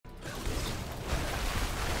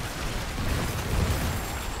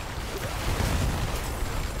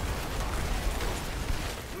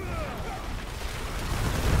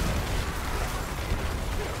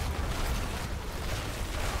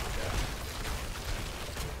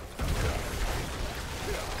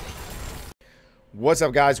What's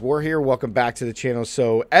up, guys? We're here. Welcome back to the channel.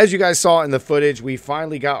 So as you guys saw in the footage, we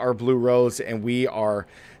finally got our blue rose and we are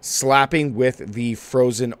slapping with the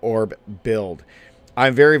frozen orb build.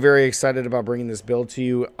 I'm very, very excited about bringing this build to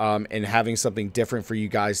you and having something different for you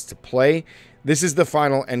guys to play. This is the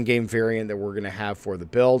final endgame variant that we're going to have for the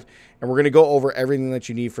build, and we're going to go over everything that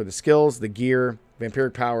you need for the skills, the gear,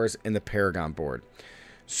 vampiric powers, and the paragon board.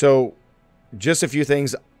 So just a few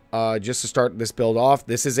things just to start this build off.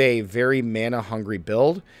 This is a very mana hungry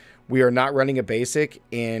build. We are not running a basic,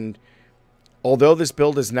 and although this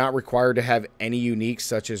build is not required to have any uniques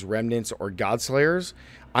such as remnants or godslayers,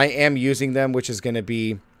 I am using them, which is going to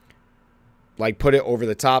be like put it over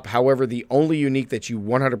the top. However, the only unique that you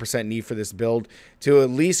 100% need for this build to at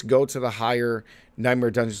least go to the higher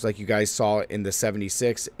nightmare dungeons like you guys saw in the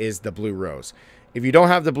 76 is the blue rose. If you don't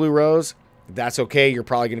have the blue rose, that's okay. You're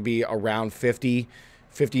probably going to be around 50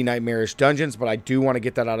 nightmarish dungeons, but I do want to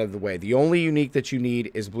get that out of the way. The only unique that you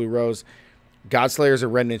need is blue rose. Godslayers or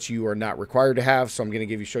remnants you are not required to have, so I'm going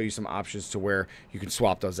to show you some options to where you can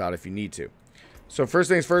swap those out if you need to. So first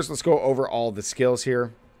things first, let's go over all the skills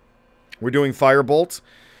here. We're doing Firebolt.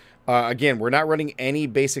 Again, we're not running any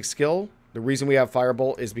basic skill. The reason we have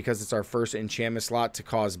Firebolt is because it's our first enchantment slot to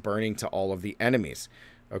cause burning to all of the enemies.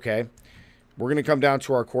 Okay, we're going to come down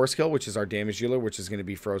to our core skill, which is our damage dealer, which is going to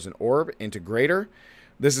be Frozen Orb into Greater.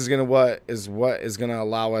 This is going to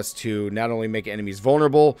allow us to not only make enemies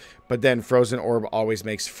vulnerable, but then Frozen Orb always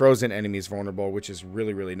makes frozen enemies vulnerable, which is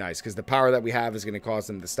really, really nice because the power that we have is going to cause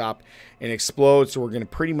them to stop and explode. So we're going to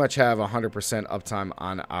pretty much have 100% uptime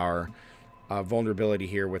on our vulnerability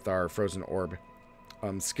here with our Frozen Orb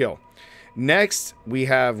skill. Next, we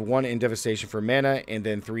have 1 in devastation for mana, and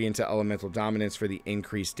then 3 into elemental dominance for the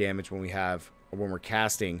increased damage when we're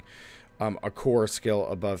casting a core skill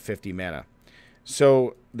above 50 mana.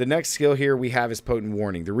 So the next skill here we have is Potent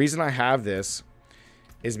Warning. The reason I have this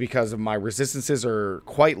is because of my resistances are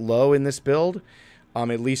quite low in this build,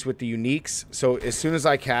 at least with the uniques. So as soon as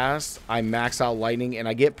I cast, I max out lightning, and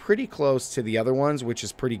I get pretty close to the other ones, which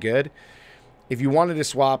is pretty good. If you wanted to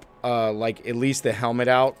swap like at least the helmet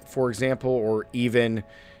out, for example, or even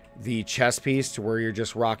the chest piece to where you're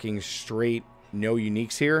just rocking straight no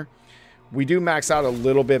uniques here, we do max out a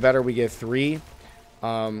little bit better. We get 3.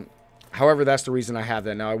 However, that's the reason I have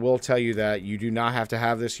that. Now, I will tell you that you do not have to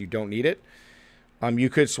have this. You don't need it. You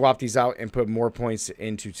could swap these out and put more points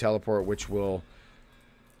into teleport, which will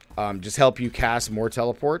just help you cast more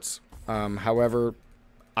teleports. However,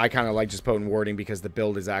 I kind of like just Potent Warding because the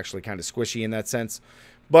build is actually kind of squishy in that sense.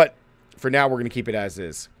 But for now, we're going to keep it as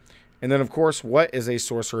is. And then, of course, what is a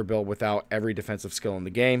sorcerer build without every defensive skill in the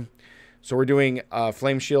game? So we're doing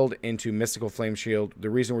Flame Shield into Mystical Flame Shield. The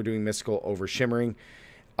reason we're doing Mystical over Shimmering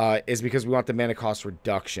is because we want the mana cost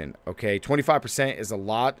reduction. Okay, 25% is a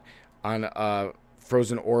lot on a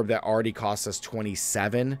Frozen Orb that already costs us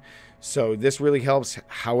 27. So this really helps.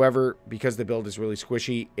 However, because the build is really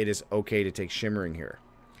squishy, it is okay to take Shimmering here.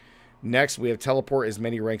 Next, we have Teleport as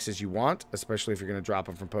many ranks as you want, especially if you're going to drop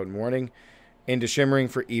them from Potent Warning, into Shimmering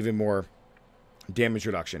for even more damage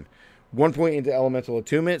reduction. 1 point into Elemental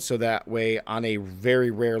Attunement, so that way on a very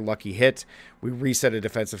rare lucky hit, we reset a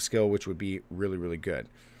defensive skill, which would be really, really good.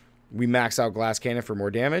 We max out Glass Cannon for more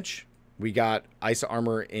damage. We got Ice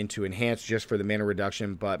Armor into Enhance just for the mana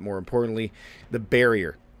reduction, but more importantly, the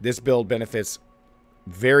Barrier. This build benefits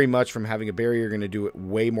very much from having a Barrier. You're going to do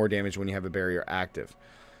way more damage when you have a Barrier active.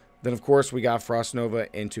 Then, of course, we got Frost Nova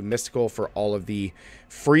into Mystical for all of the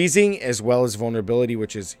freezing as well as vulnerability,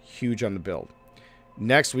 which is huge on the build.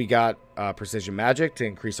 Next, we got Precision Magic to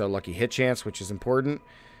increase our lucky hit chance, which is important.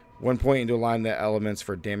 1 point into Align the Elements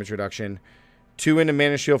for damage reduction. 2 into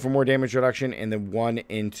Mana Shield for more damage reduction. And then 1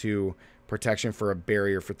 into Protection for a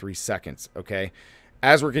Barrier for 3 seconds. Okay.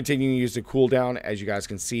 As we're continuing to use the cooldown, as you guys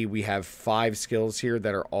can see, we have 5 skills here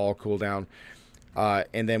that are all cooldown.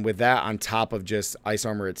 And then with that, on top of just Ice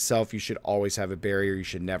Armor itself, you should always have a Barrier. You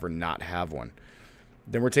should never not have one.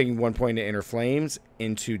 Then we're taking 1 point to Inner Flames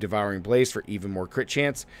into Devouring Blaze for even more crit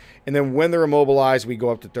chance. And then when they're immobilized, we go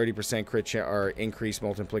up to 30% crit or increased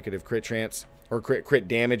multiplicative crit chance, or crit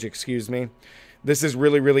damage, excuse me. This is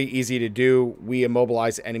really, really easy to do. We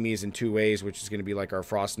immobilize enemies in 2 ways, which is going to be like our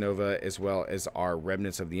Frost Nova as well as our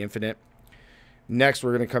Remnants of the Infinite. Next,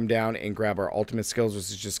 we're going to come down and grab our ultimate skills, which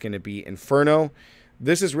is just going to be Inferno.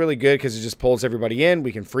 This is really good because it just pulls everybody in.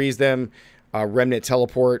 We can freeze them. Remnant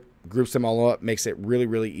Teleport groups them all up, makes it really,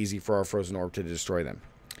 really easy for our Frozen Orb to destroy them.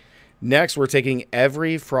 Next, we're taking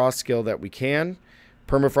every Frost skill that we can.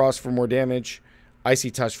 Permafrost for more damage.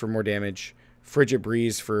 Icy Touch for more damage. Frigid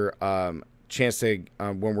Breeze for chance to,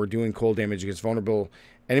 when we're doing cold damage against vulnerable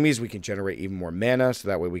enemies, we can generate even more mana, so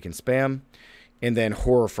that way we can spam. and then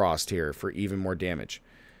Horror Frost here for even more damage.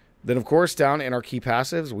 Then, of course, down in our key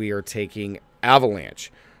passives, we are taking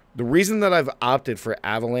Avalanche. The reason that I've opted for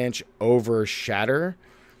Avalanche over Shatter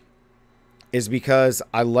is because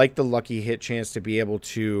I like the lucky hit chance to be able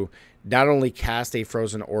to not only cast a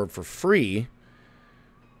Frozen Orb for free,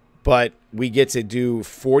 but we get to do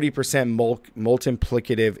 40%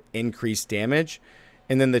 multiplicative increased damage,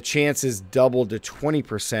 and then the chance is doubled to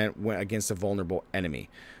 20% when against a vulnerable enemy.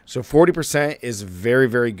 So 40% is very,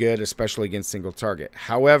 very good, especially against single target.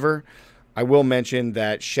 However, I will mention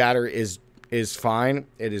that Shatter is fine.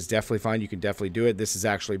 It is definitely fine. You can definitely do it. This is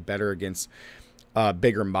actually better against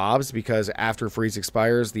bigger mobs, because after freeze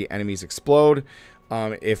expires, the enemies explode.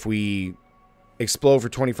 If we explode for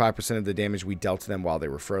 25% of the damage we dealt to them while they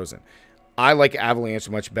were frozen. I like Avalanche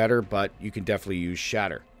much better, but you can definitely use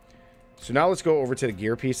Shatter. So now let's go over to the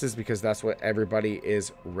gear pieces, because that's what everybody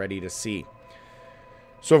is ready to see.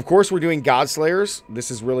 So, of course, we're doing Godslayers.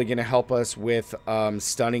 This is really going to help us with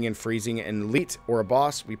stunning and freezing an elite or a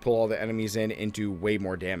boss. We pull all the enemies in and do way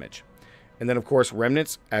more damage. And then, of course,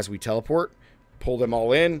 Remnants, as we teleport, pull them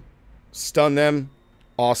all in, stun them,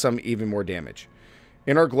 awesome, even more damage.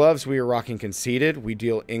 In our gloves, we are rocking Conceited. We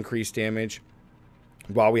deal increased damage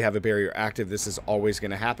while we have a barrier active. This is always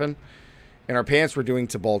going to happen. In our pants, we're doing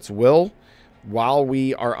Tibalt's Will. While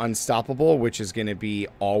we are unstoppable, which is going to be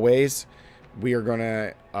always, we are going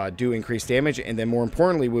to do increased damage. And then more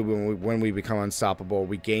importantly, when we become unstoppable,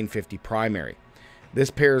 we gain 50 primary. This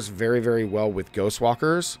pairs very, very well with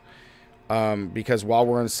Ghostwalkers, because while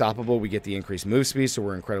we're unstoppable, we get the increased move speed, so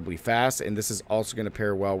we're incredibly fast. And this is also going to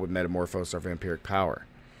pair well with Metamorphose, our vampiric power.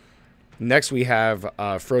 Next, we have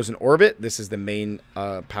Frozen Orbit. This is the main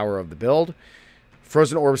power of the build.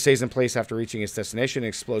 Frozen Orb stays in place after reaching its destination and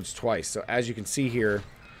explodes twice. So as you can see here,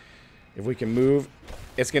 if we can move,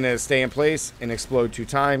 it's going to stay in place and explode 2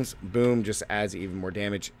 times. Boom, just adds even more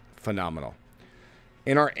damage. Phenomenal.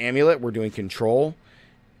 In our amulet, we're doing Control.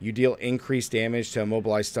 You deal increased damage to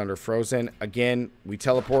immobilized, stunned, or frozen. Again, we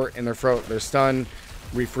teleport and they're stunned.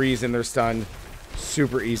 We freeze and they're stunned.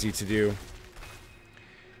 Super easy to do.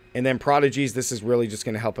 And then Prodigies, this is really just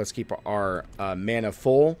going to help us keep our mana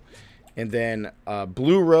full. And then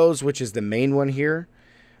Blue Rose, which is the main one here.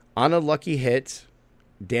 On a lucky hit,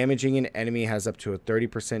 damaging an enemy has up to a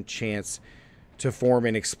 30% chance to form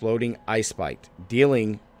an exploding ice bite,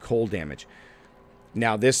 dealing cold damage.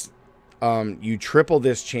 Now this, you triple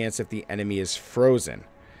this chance if the enemy is frozen.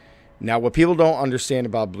 Now what people don't understand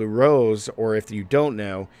about Blue Rose, or if you don't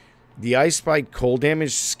know, the ice spike cold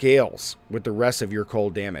damage scales with the rest of your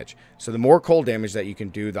cold damage. So the more cold damage that you can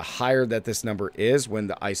do, the higher that this number is when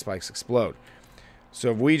the ice spikes explode.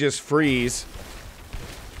 So if we just freeze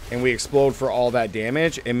and we explode for all that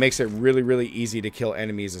damage, it makes it really, really easy to kill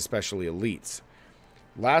enemies, especially elites.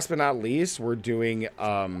 Last but not least, we're doing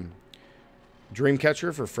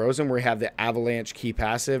Dreamcatcher for Frozen, where we have the Avalanche key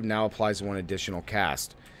passive now applies 1 additional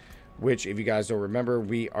cast. Which, if you guys don't remember,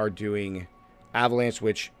 we are doing Avalanche,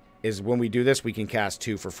 which is when we do this, we can cast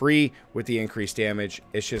 2 for free with the increased damage.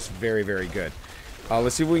 It's just very, very good.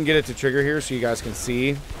 Let's see if we can get it to trigger here so you guys can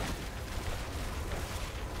see.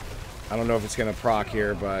 I don't know if it's going to proc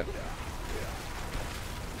here, but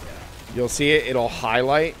you'll see it. It'll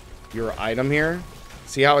highlight your item here.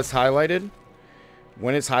 See how it's highlighted?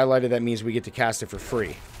 When it's highlighted, that means we get to cast it for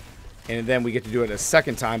free. And then we get to do it a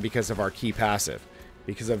second time because of our key passive.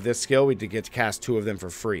 Because of this skill, we get to cast 2 of them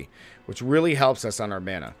for free, which really helps us on our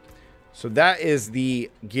mana. So that is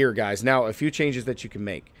the gear, guys. Now, a few changes that you can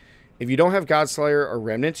make. If you don't have Godslayer or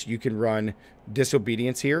Remnants, you can run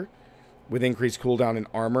Disobedience here with increased cooldown and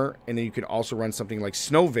armor. And then you can also run something like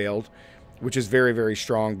Snow Veiled, which is very, very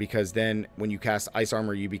strong, because then when you cast Ice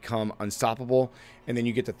Armor, you become unstoppable, and then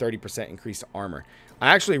you get the 30% increased armor.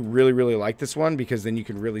 I actually really, really like this one, because then you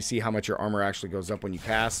can really see how much your armor actually goes up when you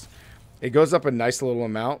cast. It goes up a nice little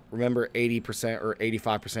amount. Remember, 80% or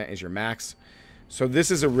 85% is your max. So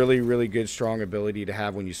this is a really, really good, strong ability to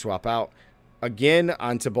have when you swap out. Again,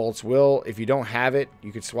 on Tibalt's Will, if you don't have it,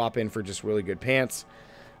 you could swap in for just really good pants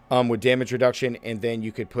with damage reduction, and then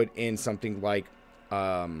you could put in something like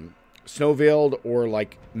Snow Veiled or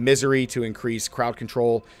like Misery to increase crowd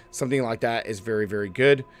control. Something like that is very, very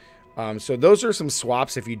good. So those are some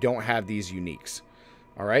swaps if you don't have these uniques.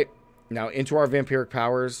 All right. Now into our vampiric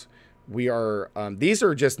powers. We are, these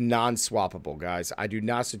are just non-swappable, guys. I do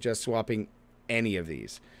not suggest swapping any of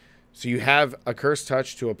these. So you have a Curse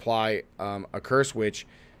Touch to apply a curse, which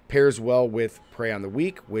pairs well with Prey on the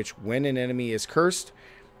Weak, which when an enemy is cursed,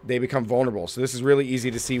 they become vulnerable. So this is really easy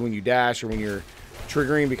to see when you dash or when you're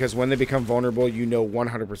triggering, because when they become vulnerable, you know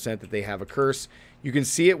 100% that they have a curse. You can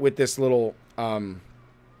see it with this little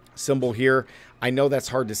symbol here. I know that's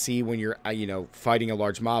hard to see when you're, you know, fighting a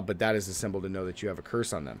large mob, but that is a symbol to know that you have a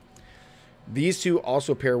curse on them. These two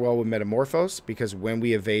also pair well with Metamorphose, because when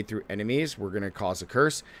we evade through enemies, we're going to cause a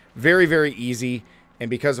curse. Very, very easy. And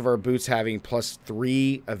because of our boots having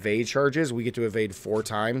 +3 evade charges, we get to evade 4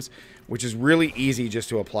 times, which is really easy just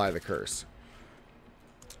to apply the curse.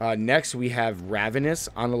 Next, we have Ravenous.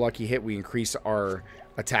 On a lucky hit, we increase our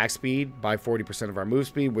attack speed by 40% of our move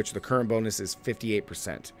speed, which the current bonus is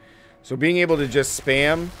 58%. So being able to just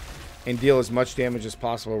spam and deal as much damage as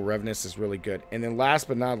possible, Ravenous is really good. And then last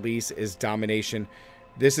but not least is Domination.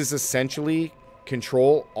 This is essentially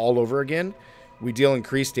control all over again. We deal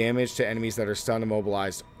increased damage to enemies that are stunned,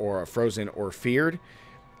 immobilized, or frozen, or feared.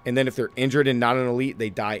 And then if they're injured and not an elite, they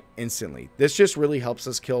die instantly. This just really helps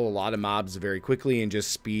us kill a lot of mobs very quickly and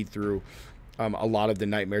just speed through a lot of the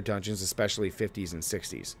nightmare dungeons, especially 50s and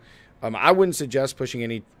 60s. I wouldn't suggest pushing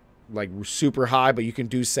any like super high, but you can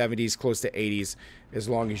do 70s, close to 80s, as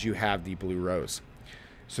long as you have the blue rose.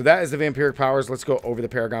 So that is the vampiric powers. Let's go over the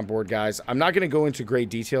Paragon board, guys. I'm not going to go into great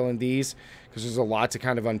detail in these because there's a lot to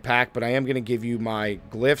kind of unpack, but I am going to give you my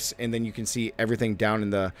glyphs, and then you can see everything down in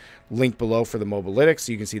the link below for the mobalytics.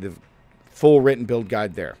 So you can see the full written build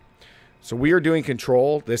guide there. So we are doing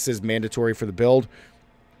control. This is mandatory for the build.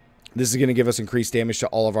 This is going to give us increased damage to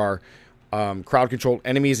all of our crowd-controlled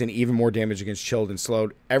enemies and even more damage against chilled and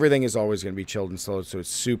slowed. Everything is always going to be chilled and slowed, so it's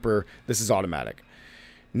super... This is automatic.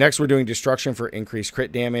 Next, we're doing destruction for increased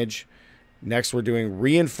crit damage. Next, we're doing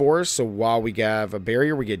reinforce. So while we have a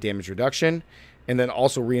barrier, we get damage reduction. And then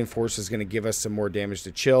also reinforce is going to give us some more damage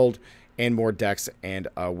to chilled and more dex and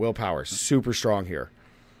willpower. Super strong here.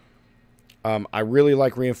 I really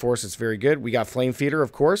like reinforce. It's very good. We got flame feeder,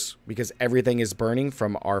 of course, because everything is burning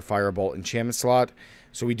from our firebolt enchantment slot.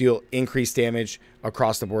 So we deal increased damage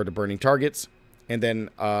across the board to burning targets. And then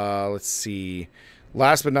let's see.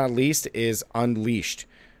 Last but not least is unleashed.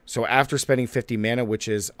 So after spending 50 mana, which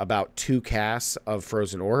is about 2 casts of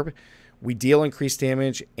Frozen Orb, we deal increased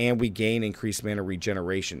damage and we gain increased mana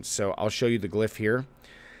regeneration. So I'll show you the glyph here.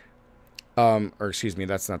 Or excuse me,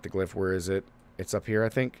 that's not the glyph. Where is it? It's up here, I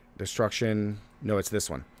think. Destruction. No, it's this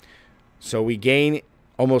one. So we gain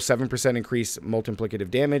almost 7% increased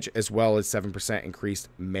multiplicative damage, as well as 7% increased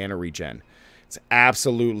mana regen. It's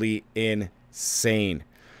absolutely insane.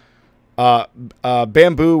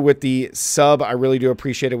 Bamboo with the sub, I really do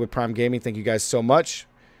appreciate it with Prime Gaming. Thank you guys so much.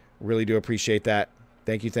 Really do appreciate that.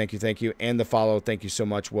 Thank you, thank you, thank you. And the follow, thank you so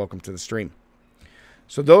much. Welcome to the stream.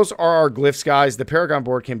 So those are our glyphs, guys. The Paragon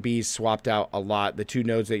board can be swapped out a lot. The 2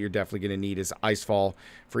 nodes that you're definitely going to need is Icefall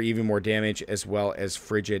for even more damage, as well as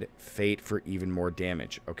Frigid Fate for even more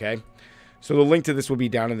damage, okay? So the link to this will be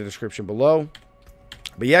down in the description below.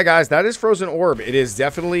 But yeah, guys, that is Frozen Orb. It is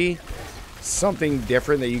definitely something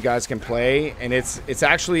different that you guys can play, and it's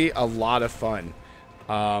actually a lot of fun.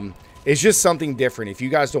 It's just something different. If you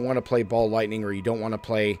guys don't want to play Ball Lightning, or you don't want to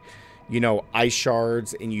play, you know, Ice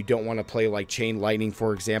Shards, and you don't want to play like Chain Lightning,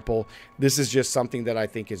 for example, this is just something that I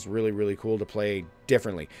think is really, really cool to play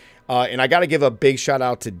differently. And I got to give a big shout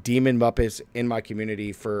out to Demon Muppets in my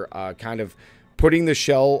community for kind of putting the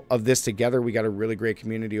shell of this together. We got a really great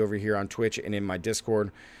community over here on Twitch and in my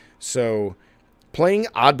Discord. So playing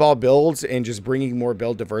oddball builds and just bringing more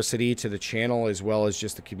build diversity to the channel, as well as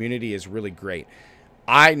just the community, is really great.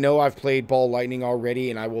 I know I've played Ball Lightning already,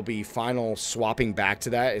 and I will be final swapping back to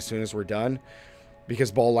that as soon as we're done,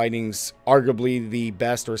 because Ball Lightning's arguably the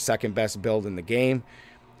best or second best build in the game.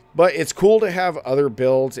 But it's cool to have other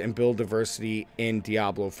builds and build diversity in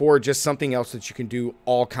Diablo 4, just something else that you can do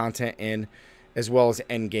all content in, as well as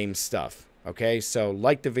endgame stuff. Okay, so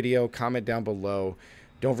like the video, comment down below.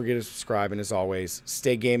 Don't forget to subscribe, and as always,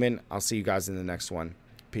 stay gaming. I'll see you guys in the next one.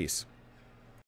 Peace.